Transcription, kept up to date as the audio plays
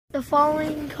The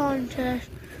following contest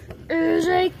is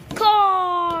a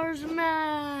cars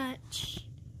match.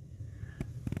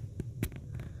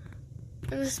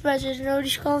 In this match, there's no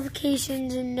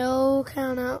disqualifications and no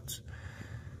countouts.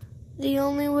 The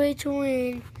only way to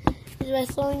win is by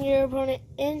throwing your opponent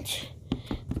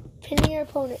pinning your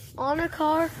opponent on a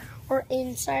car or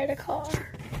inside a car.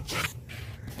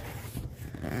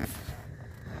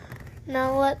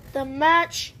 Now let the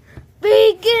match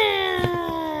begin!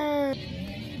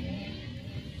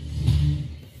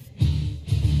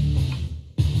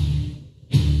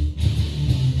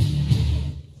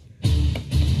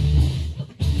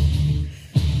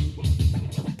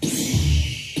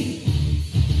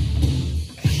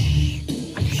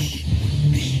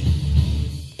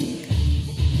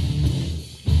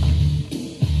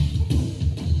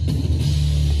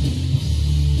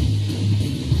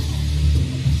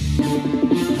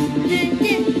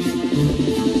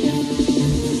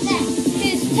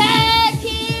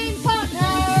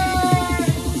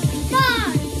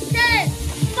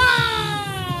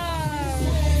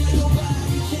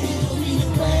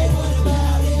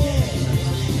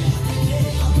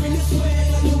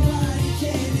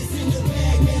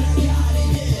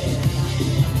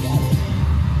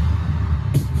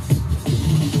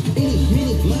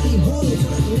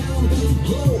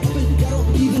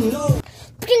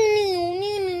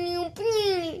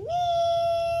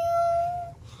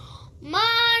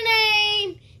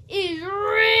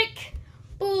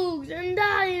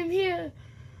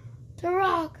 To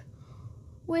rock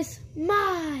with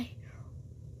my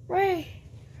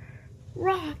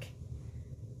rock.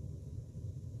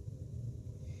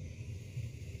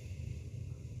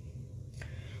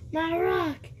 My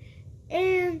rock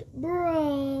and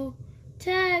bro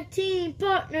tag team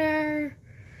partner,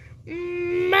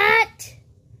 Matt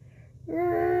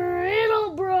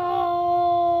Riddle, bro.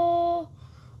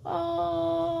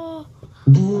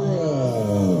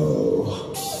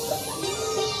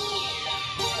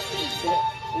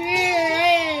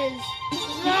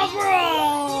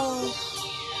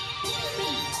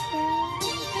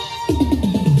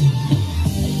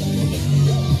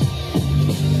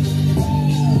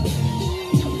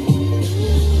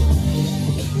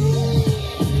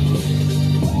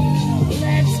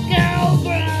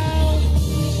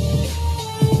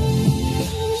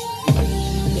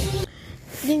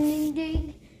 Ding, ding,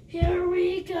 ding. Here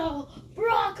we go.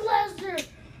 Brock Lesnar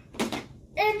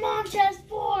and Montez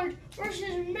Ford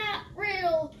versus Matt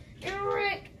Riddle and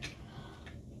Rick.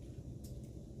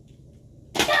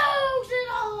 Goes it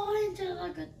all into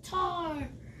the guitar.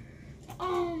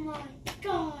 Oh my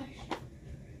gosh.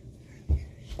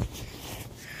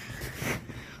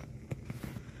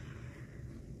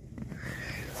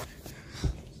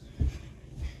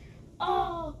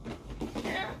 Oh,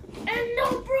 and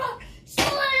no Brock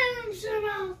slams him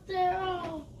out there.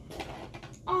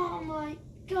 Oh my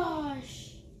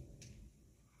gosh.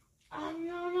 I'm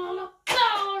not a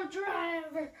power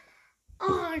driver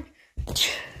on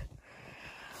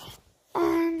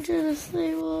to the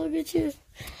thing. We'll get you.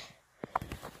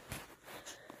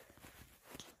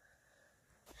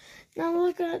 Now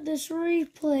look at this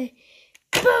replay.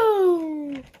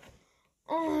 Boom!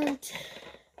 Onto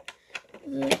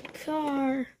the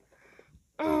car.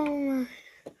 Oh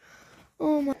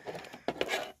my.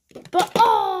 But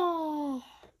oh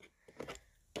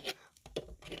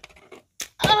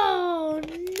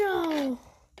no.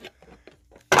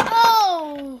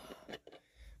 Oh,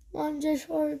 Montez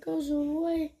Ford goes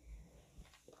away.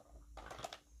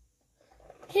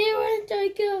 He went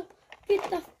to go get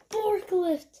the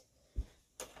forklift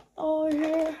over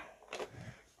here.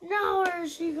 Now where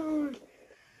is he going?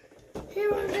 He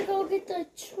went to go get the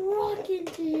truck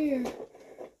into here.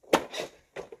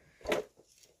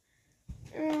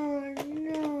 Oh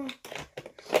no.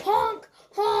 Honk,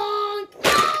 honk.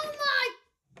 Oh my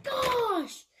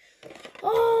gosh.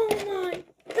 Oh my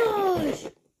gosh.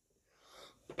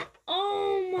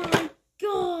 Oh my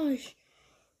gosh.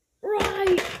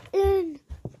 Right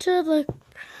into the.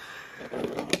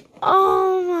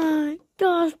 Oh my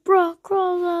gosh. Brock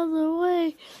crawled out of the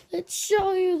way. Let's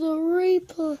show you the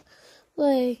replay.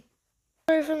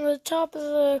 Right from the top of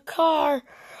the car.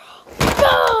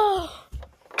 Oh!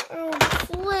 And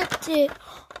flipped it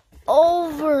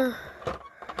over.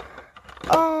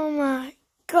 Oh my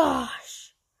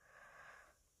gosh.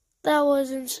 That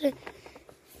was insane.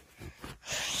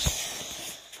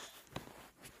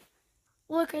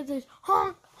 Look at this.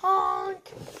 Honk,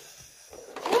 honk.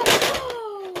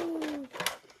 Whoa!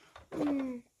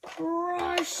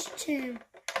 Crushed him.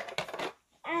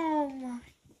 Oh my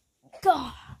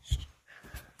gosh.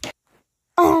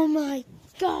 Oh my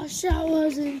gosh, that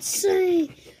was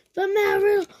insane. But Matt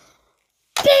Riddle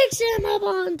picks him up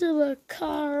onto the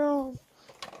car. Oh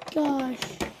gosh.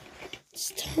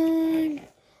 It's time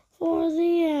for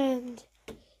the end.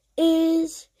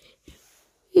 Is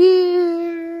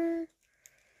here.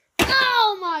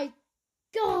 Oh my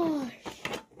gosh.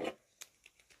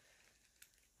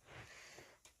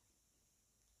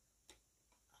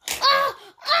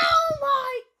 Oh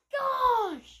my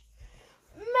gosh.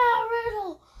 Matt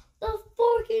Riddle, the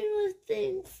forking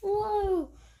thing flew.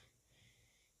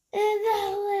 And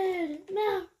that led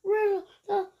Matt Riddle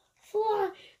to fly.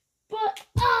 But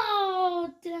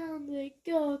down they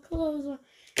go. Close on.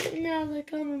 And now they're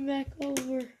coming back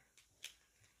over.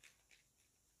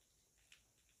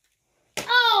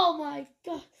 Oh my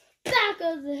god. Back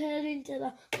of the head into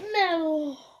the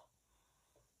metal.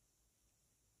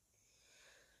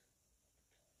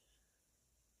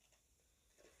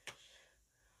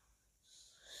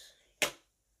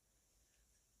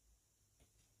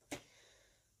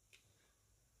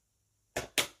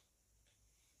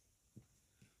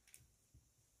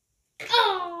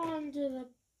 Onto the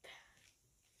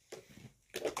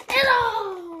and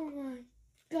oh my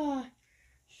gosh,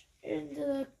 into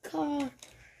the car,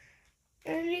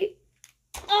 and he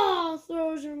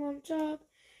throws him on top.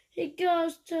 He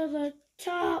goes to the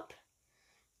top,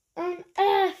 and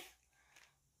F5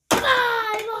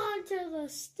 onto the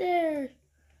stairs.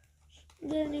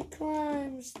 Then he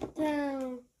climbs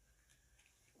down,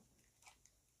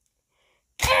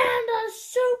 and a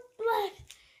suplex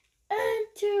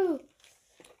into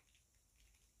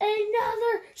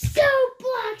another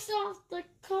suplex off the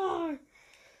car.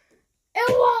 And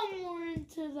one more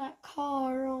into that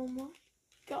car. Oh my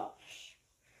gosh.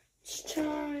 It's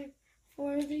time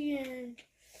for the end.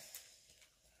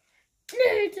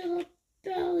 Knee to the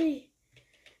belly.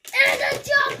 And a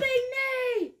jumping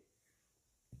knee.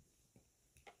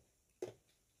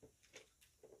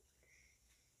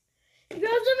 He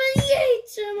grabs him and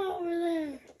yeets him over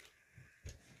there.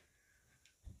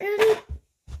 And he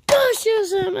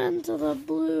pushes him into the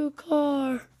blue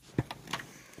car.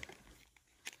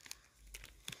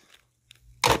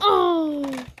 Oh.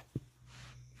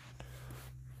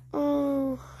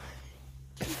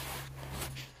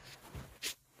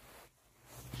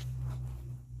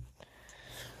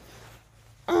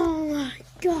 Oh my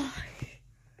gosh.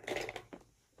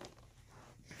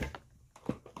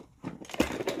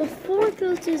 The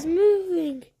forklift is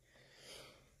moving.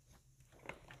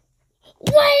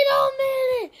 Wait a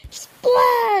minute!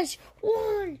 Splash!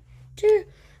 1, 2,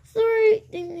 3.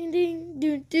 Ding ding ding.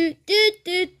 Do do do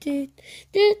do do do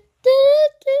do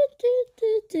do do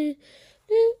do do.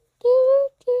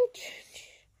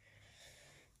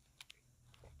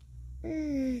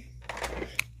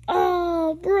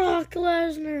 Oh, Brock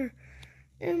Lesnar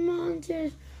and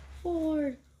Montez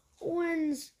Ford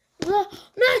wins the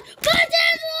match.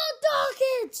 Montez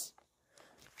Dawkins!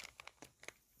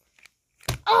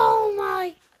 Oh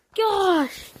my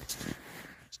gosh!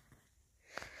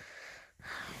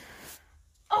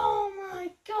 Oh my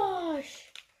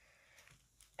gosh!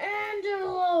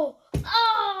 Angelo!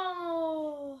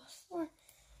 Oh!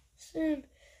 Sim.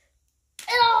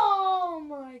 Oh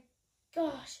my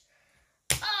gosh!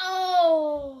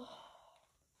 Oh!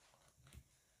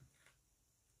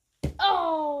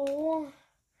 Oh!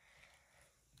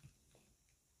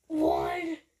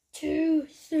 1, 2,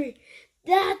 3.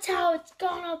 That's how it's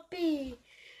gonna be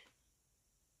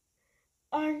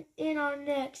in our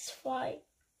next fight.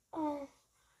 Oh.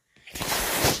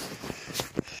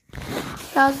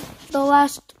 That's the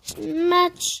last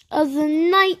match of the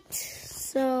night.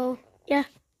 So, yeah.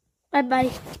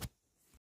 Bye-bye.